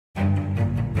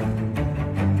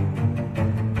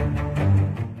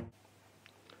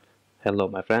Hello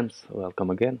my friends, welcome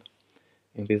again.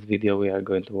 In this video we are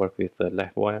going to work with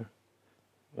Livewire.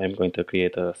 I'm going to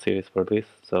create a series for this.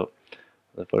 So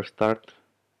the first start,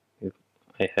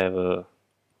 I have a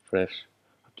fresh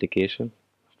application,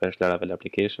 fresh Laravel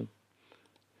application,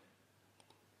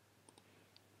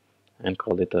 and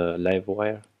call it a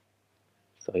Livewire.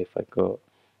 So if I go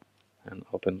and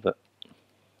open the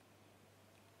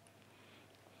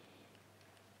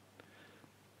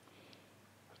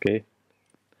okay,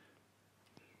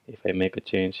 if I make a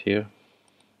change here,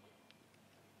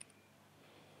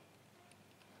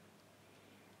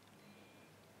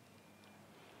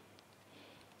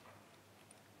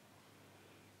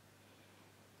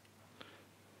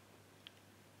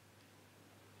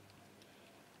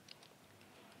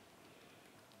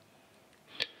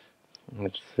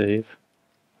 let's save,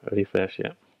 refresh,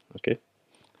 yeah, okay.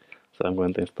 So I'm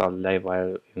going to install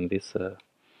Livewire in this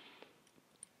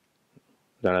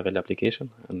Laravel application,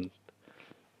 and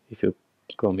if you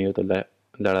come here to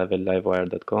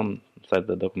laravellivewire.com, inside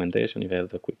the documentation you have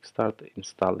the quick start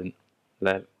installing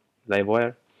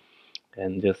Livewire,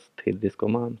 and just hit this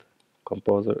command,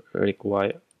 composer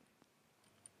require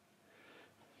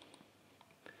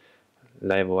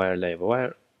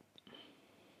Livewire,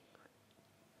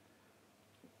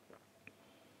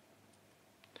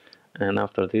 and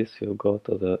after this you go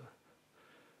to the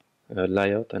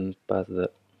layout and pass the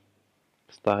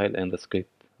style and the script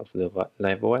of the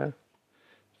Livewire.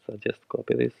 So just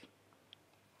copy this,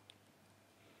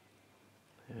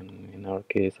 and in our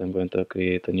case I'm going to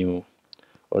create a new,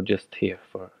 or just here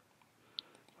for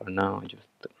now, just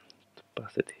to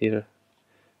pass it here,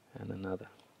 and another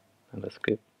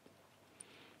script.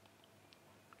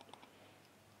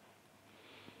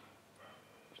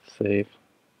 Save,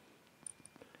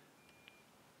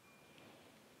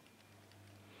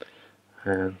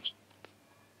 and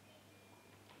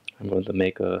I'm going to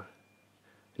make a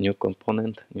new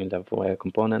component, new Livewire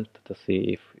component, to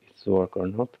see if it's work or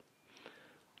not.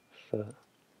 So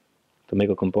to make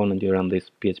a component you run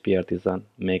this PHP artisan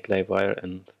make Livewire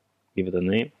and give it a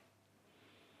name.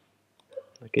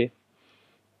 Okay,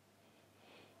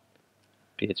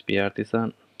 PHP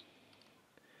artisan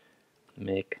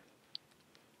make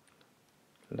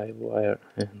Livewire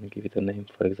and give it a name,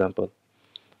 for example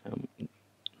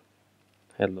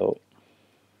hello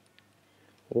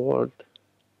world.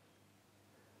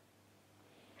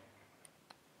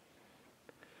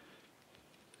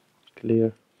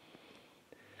 Clear,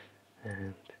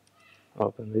 and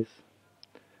open this,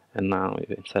 and now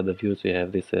inside the views we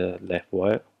have this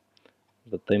Livewire,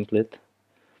 the template.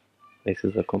 This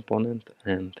is the component,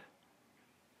 and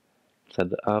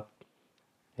inside the app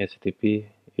HTTP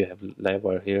you have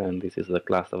Livewire here, and this is the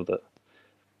class of the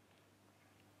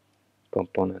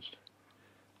component.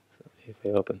 So if I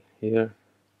open here,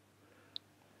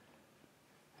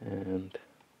 and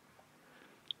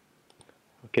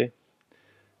okay,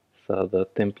 so the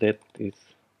template is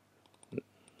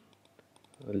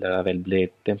Laravel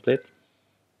Blade template,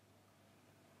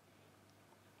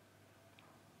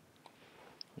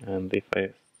 and if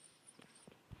I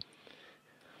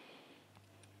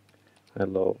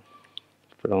hello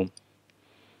from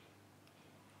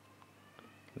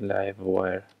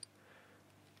Livewire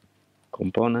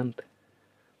component,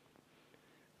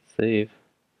 save,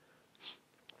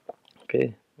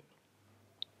 okay,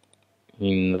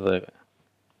 in the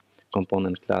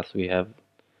component class we have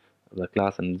the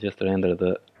class, and just render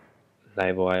the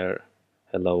Livewire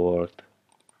hello world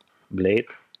blade.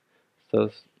 So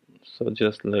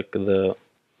just like the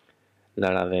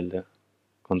Laravel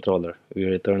controller, we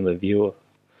return the view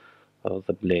of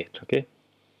the blade. Okay,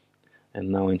 and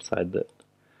now inside the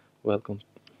welcome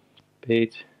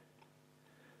page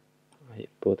I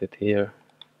put it here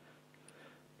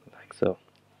like so,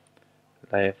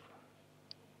 Livewire,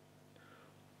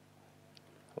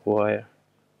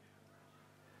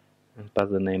 and pass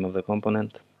the name of the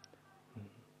component,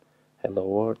 hello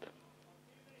world.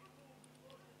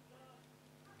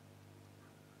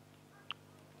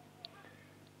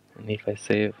 And if I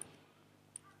save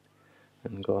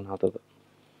and go now to the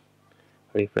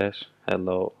refresh,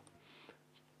 hello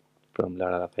from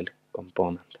Laravel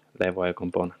component, Livewire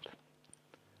component.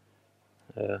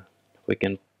 We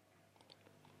can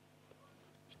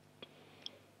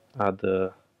add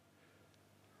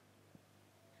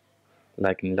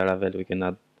like in Laravel we can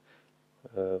add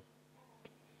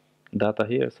data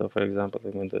here. So for example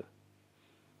I'm going to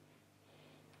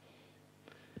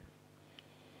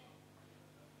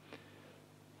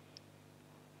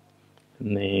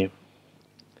name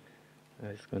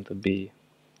is going to be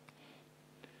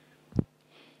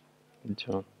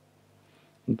John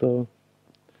Doe,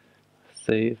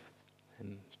 save,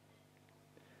 and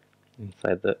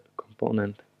inside the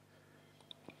component.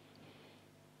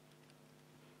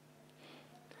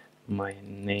 My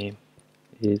name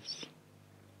is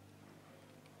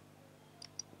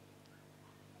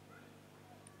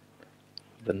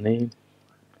the name,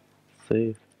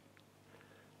 save,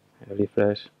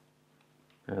 refresh,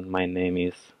 and my name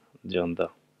is John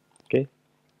Doe. Okay,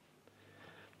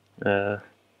 so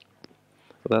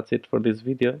that's it for this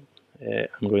video.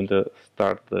 I'm going to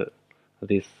start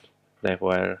this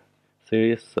Livewire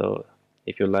series, so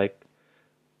if you like,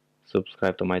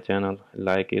 subscribe to my channel,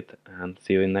 like it, and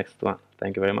see you in next one.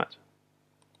 Thank you very much.